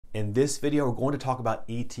In this video, we're going to talk about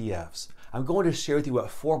ETFs. I'm going to share with you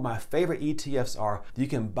what 4 of my favorite ETFs are that you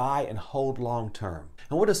can buy and hold long term.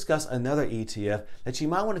 And we'll discuss another ETF that you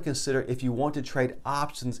might want to consider if you want to trade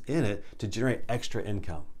options in it to generate extra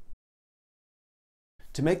income.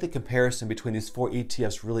 To make the comparison between these 4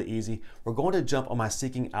 ETFs really easy, we're going to jump on my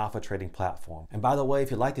Seeking Alpha trading platform. And by the way,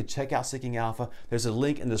 if you'd like to check out Seeking Alpha, there's a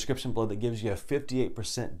link in the description below that gives you a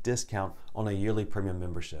 58% discount on a yearly premium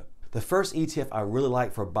membership. The first ETF I really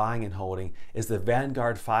like for buying and holding is the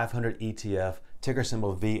Vanguard 500 ETF, ticker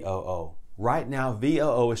symbol VOO. Right now,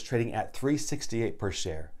 VOO is trading at $368 per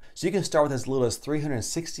share. So you can start with as little as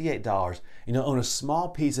 $368 and you'll own a small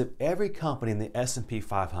piece of every company in the S&P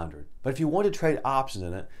 500. But if you want to trade options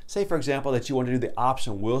in it, say for example that you want to do the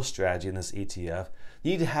option wheel strategy in this ETF,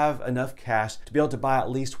 you need to have enough cash to be able to buy at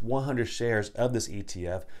least 100 shares of this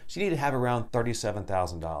ETF, so you need to have around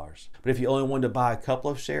 $37,000. But if you only wanted to buy a couple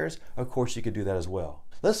of shares, of course you could do that as well.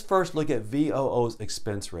 Let's first look at VOO's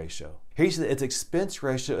expense ratio. Here you see that its expense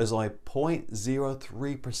ratio is only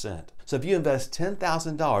 0.03%. So if you invest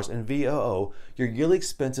 $10,000 in VOO, your yearly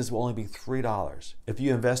expenses will only be $3. If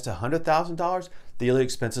you invest $100,000, the yearly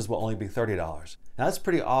expenses will only be $30. Now that's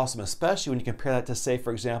pretty awesome, especially when you compare that to, say,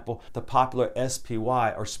 for example, the popular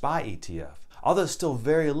SPY or SPY ETF. Although it's still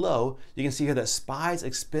very low, you can see here that SPY's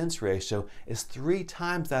expense ratio is 3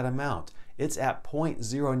 times that amount. It's at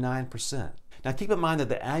 0.09%. Now keep in mind that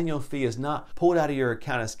the annual fee is not pulled out of your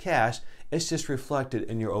account as cash, it's just reflected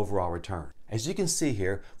in your overall return. As you can see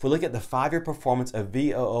here, if we look at the 5-year performance of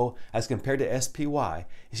VOO as compared to SPY,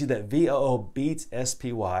 you see that VOO beats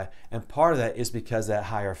SPY, and part of that is because of that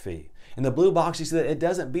higher fee. In the blue box, you see that it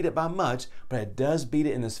doesn't beat it by much, but it does beat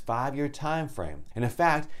it in this 5-year time frame. And in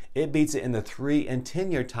fact, it beats it in the 3 and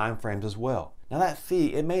 10-year time frames as well. Now that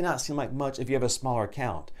fee, it may not seem like much if you have a smaller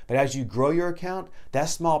account, but as you grow your account, that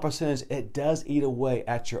small percentage, it does eat away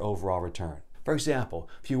at your overall return. For example,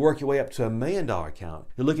 if you work your way up to $1 million account,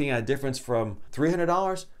 you're looking at a difference from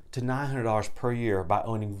 $300 to $900 per year by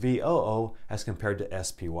owning VOO as compared to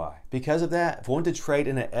SPY. Because of that, if we want to trade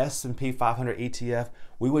in an S&P 500 ETF,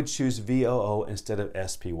 we would choose VOO instead of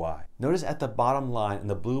SPY. Notice at the bottom line in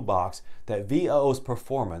the blue box that VOO's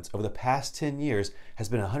performance over the past 10 years has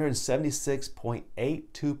been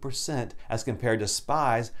 176.82% as compared to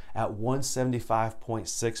SPY's at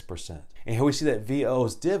 175.6%. And here we see that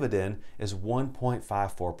VOO's dividend is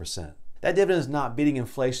 1.54%. That dividend is not beating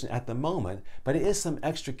inflation at the moment, but it is some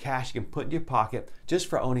extra cash you can put in your pocket just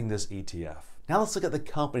for owning this ETF. Now let's look at the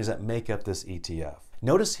companies that make up this ETF.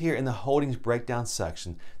 Notice here in the holdings breakdown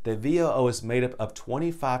section that VOO is made up of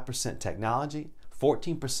 25% technology,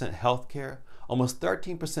 14% healthcare, almost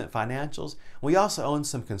 13% financials. We also own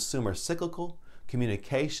some consumer cyclical,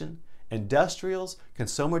 communication, industrials,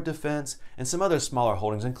 consumer defense, and some other smaller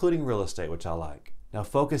holdings, including real estate, which I like. Now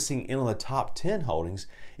focusing in on the top 10 holdings,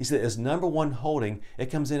 you see that as number 1 holding, it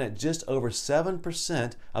comes in at just over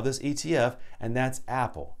 7% of this ETF, and that's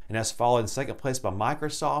Apple. And that's followed in second place by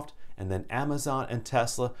Microsoft, and then Amazon and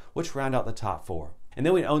Tesla, which round out the top 4. And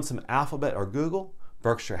then we own some Alphabet or Google,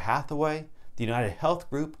 Berkshire Hathaway, the United Health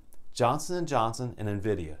Group, Johnson & Johnson, and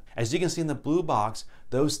Nvidia. As you can see in the blue box,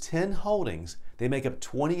 those 10 holdings, they make up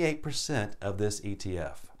 28% of this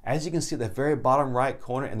ETF. As you can see at the very bottom right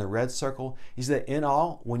corner in the red circle, you see that in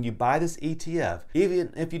all, when you buy this ETF,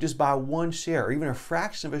 even if you just buy 1 share or even a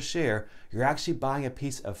fraction of a share, you're actually buying a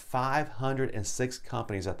piece of 506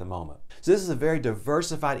 companies at the moment. So this is a very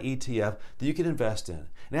diversified ETF that you can invest in. And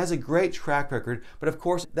it has a great track record, but of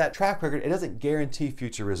course that track record, it doesn't guarantee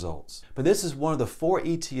future results. But this is one of the 4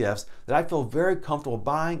 ETFs that I feel very comfortable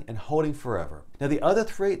buying and holding forever. Now the other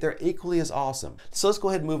 3, they're equally as awesome. So let's go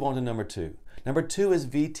ahead and move on to number 2. Number 2 is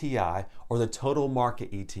VTI, or the Total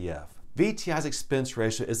Market ETF. VTI's expense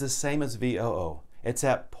ratio is the same as VOO. It's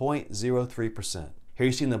at 0.03%. Here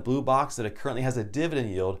you see in the blue box that it currently has a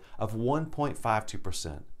dividend yield of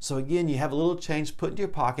 1.52%. So again, you have a little change put into your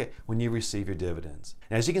pocket when you receive your dividends.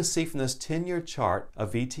 And as you can see from this 10-year chart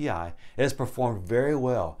of VTI, it has performed very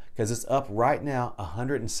well because it's up right now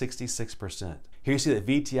 166%. Here you see that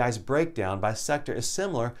VTI's breakdown by sector is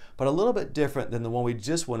similar, but a little bit different than the one we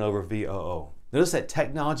just went over, VOO. Notice that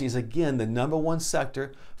technology is again the number 1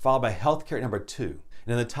 sector, followed by healthcare at number 2. And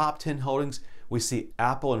in the top 10 holdings, we see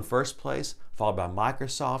Apple in first place, followed by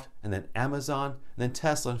Microsoft, and then Amazon, and then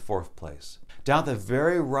Tesla in 4th place. Down at the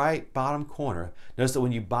very right bottom corner, notice that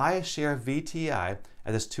when you buy a share of VTI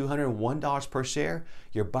at this $201 per share,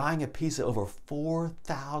 you're buying a piece of over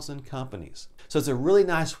 4,000 companies. So it's a really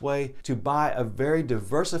nice way to buy a very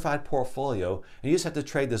diversified portfolio, and you just have to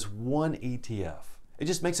trade this 1 ETF. It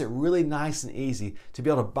just makes it really nice and easy to be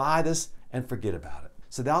able to buy this and forget about it.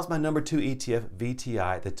 So that was my number 2 ETF,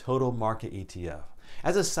 VTI, the Total Market ETF.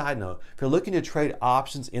 As a side note, if you're looking to trade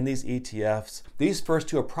options in these ETFs, these first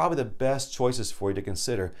two are probably the best choices for you to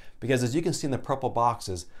consider because as you can see in the purple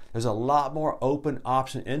boxes, there's a lot more open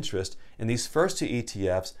option interest in these first two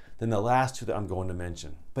ETFs than the last two that I'm going to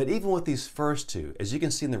mention. But even with these first two, as you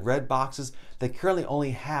can see in the red boxes, they currently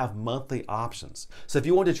only have monthly options. So if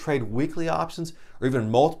you want to trade weekly options or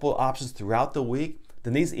even multiple options throughout the week,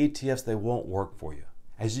 then these ETFs, they won't work for you.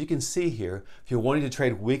 As you can see here, if you're wanting to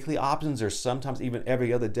trade weekly options or sometimes even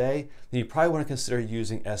every other day, then you probably want to consider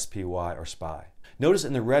using SPY or SPY. Notice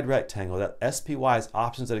in the red rectangle that SPY is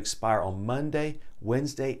options that expire on Monday,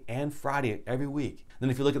 Wednesday, and Friday every week.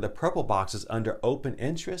 Then if you look at the purple boxes under open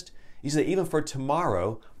interest, you see that even for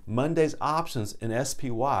tomorrow, Monday's options in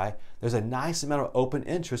SPY, there's a nice amount of open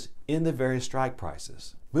interest in the various strike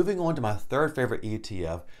prices. Moving on to my third favorite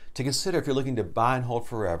ETF, to consider if you're looking to buy and hold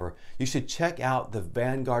forever, you should check out the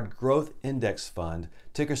Vanguard Growth Index Fund,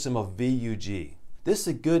 ticker symbol VUG. This is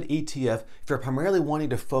a good ETF if you're primarily wanting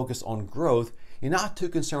to focus on growth, you're not too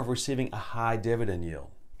concerned with receiving a high dividend yield.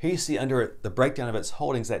 Here you see under the breakdown of its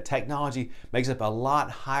holdings that technology makes up a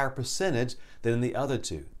lot higher percentage than in the other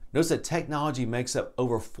two. Notice that technology makes up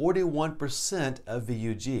over 41% of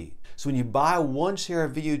VUG. So when you buy one share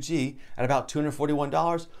of VUG at about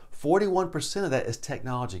 $241, 41% of that is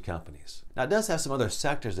technology companies. Now it does have some other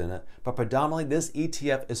sectors in it, but predominantly this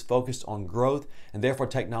ETF is focused on growth and therefore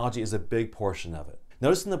technology is a big portion of it.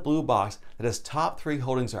 Notice in the blue box that its top 3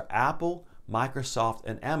 holdings are Apple, Microsoft,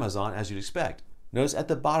 and Amazon as you'd expect. Notice at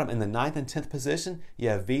the bottom in the 9th and 10th position, you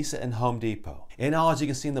have Visa and Home Depot. In all, as you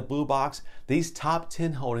can see in the blue box, these top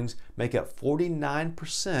 10 holdings make up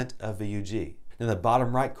 49% of VUG. In the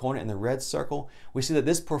bottom right corner in the red circle, we see that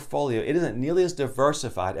this portfolio, it isn't nearly as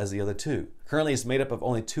diversified as the other two. Currently, it's made up of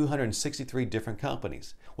only 263 different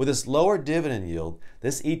companies. With its lower dividend yield,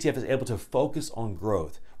 this ETF is able to focus on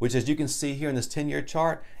growth, which as you can see here in this 10-year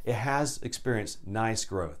chart, it has experienced nice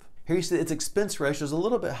growth. Here you see that its expense ratio is a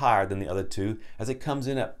little bit higher than the other two as it comes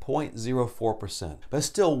in at 0.04%, but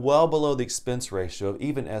still well below the expense ratio of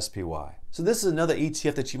even SPY. So this is another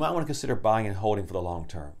ETF that you might want to consider buying and holding for the long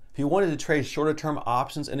term. If you wanted to trade shorter term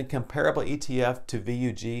options in a comparable ETF to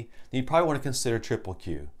VUG, then you'd probably want to consider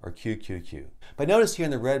QQQ or QQQ. But notice here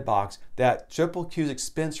in the red box that QQQ's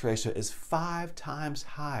expense ratio is 5 times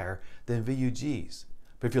higher than VUG's.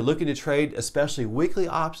 But if you're looking to trade especially weekly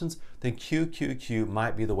options, then QQQ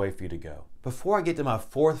might be the way for you to go. Before I get to my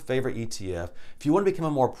fourth favorite ETF, if you want to become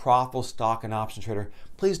a more profitable stock and option trader,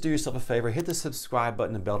 please do yourself a favor, hit the subscribe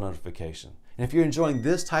button and bell notification. And if you're enjoying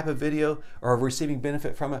this type of video or are receiving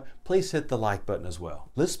benefit from it, please hit the like button as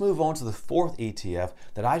well. Let's move on to the fourth ETF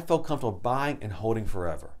that I feel comfortable buying and holding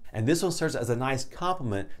forever. And this one serves as a nice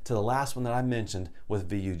complement to the last one that I mentioned with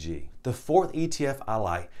VUG. The fourth ETF I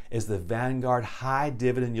like is the Vanguard High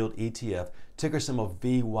Dividend Yield ETF, ticker symbol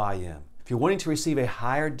VYM. If you're wanting to receive a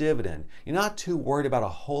higher dividend, you're not too worried about a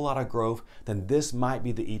whole lot of growth, then this might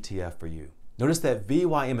be the ETF for you. Notice that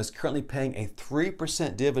VYM is currently paying a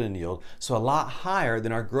 3% dividend yield, so a lot higher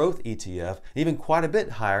than our growth ETF, even quite a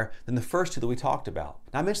bit higher than the first two that we talked about.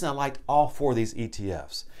 Now I mentioned I liked all 4 of these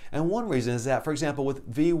ETFs. And one reason is that, for example, with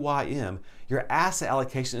VYM, your asset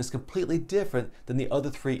allocation is completely different than the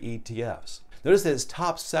other 3 ETFs. Notice that its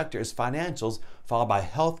top sector is financials, followed by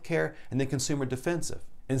healthcare, and then consumer defensive.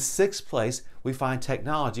 In 6th place, we find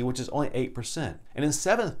technology, which is only 8%. And in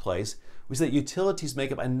 7th place, we see that utilities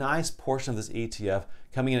make up a nice portion of this ETF,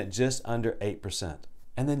 coming in at just under 8%.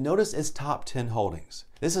 And then notice its top 10 holdings.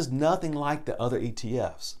 This is nothing like the other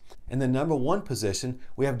ETFs. In the number 1 position,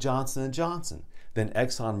 we have Johnson & Johnson, then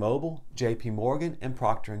ExxonMobil, JP Morgan, and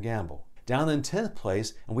Procter & Gamble. Down in 10th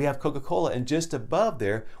place, and we have Coca-Cola, and just above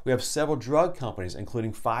there, we have several drug companies,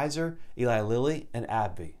 including Pfizer, Eli Lilly, and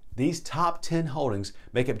AbbVie. These top 10 holdings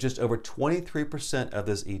make up just over 23% of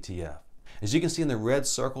this ETF. As you can see in the red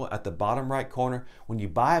circle at the bottom right corner, when you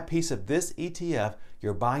buy a piece of this ETF,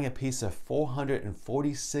 you're buying a piece of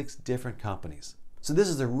 446 different companies. So this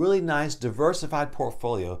is a really nice diversified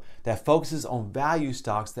portfolio that focuses on value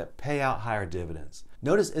stocks that pay out higher dividends.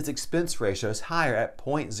 Notice its expense ratio is higher at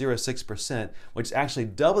 0.06%, which is actually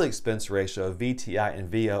double the expense ratio of VTI and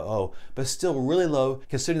VOO, but still really low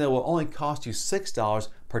considering that it will only cost you $6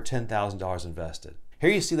 per $10,000 invested. Here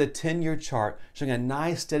you see the 10-year chart showing a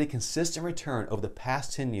nice, steady, consistent return over the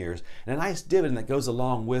past 10 years and a nice dividend that goes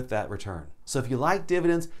along with that return. So if you like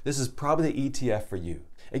dividends, this is probably the ETF for you.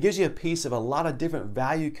 It gives you a piece of a lot of different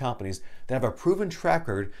value companies that have a proven track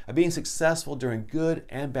record of being successful during good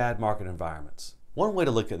and bad market environments. One way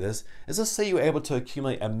to look at this is, let's say you were able to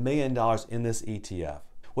accumulate $1 million in this ETF.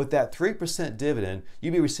 With that 3% dividend,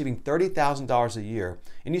 you'd be receiving $30,000 a year,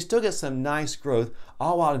 and you still get some nice growth,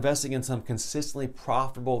 all while investing in some consistently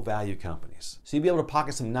profitable value companies. So you'd be able to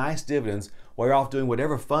pocket some nice dividends while you're off doing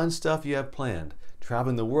whatever fun stuff you have planned.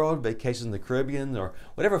 Traveling the world, vacations in the Caribbean, or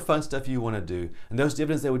whatever fun stuff you want to do. And those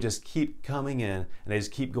dividends, they would just keep coming in and they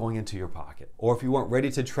just keep going into your pocket. Or if you weren't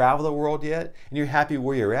ready to travel the world yet and you're happy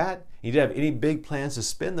where you're at, and you didn't have any big plans to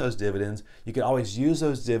spend those dividends, you could always use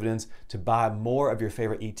those dividends to buy more of your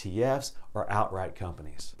favorite ETFs or outright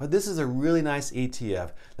companies. But this is a really nice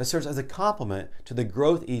ETF that serves as a complement to the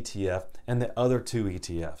Growth ETF and the other two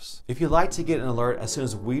ETFs. If you'd like to get an alert as soon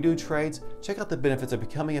as we do trades, check out the benefits of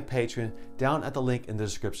becoming a patron down at the link in the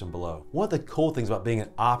description below. One of the cool things about being an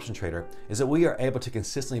option trader is that we are able to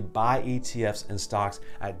consistently buy ETFs and stocks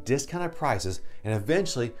at discounted prices, and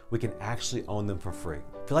eventually we can actually own them for free.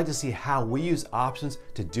 If you'd like to see how we use options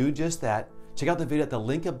to do just that, check out the video at the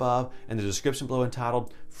link above and the description below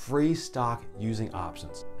entitled Free Stock Using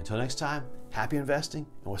Options. Until next time, happy investing,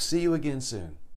 and we'll see you again soon.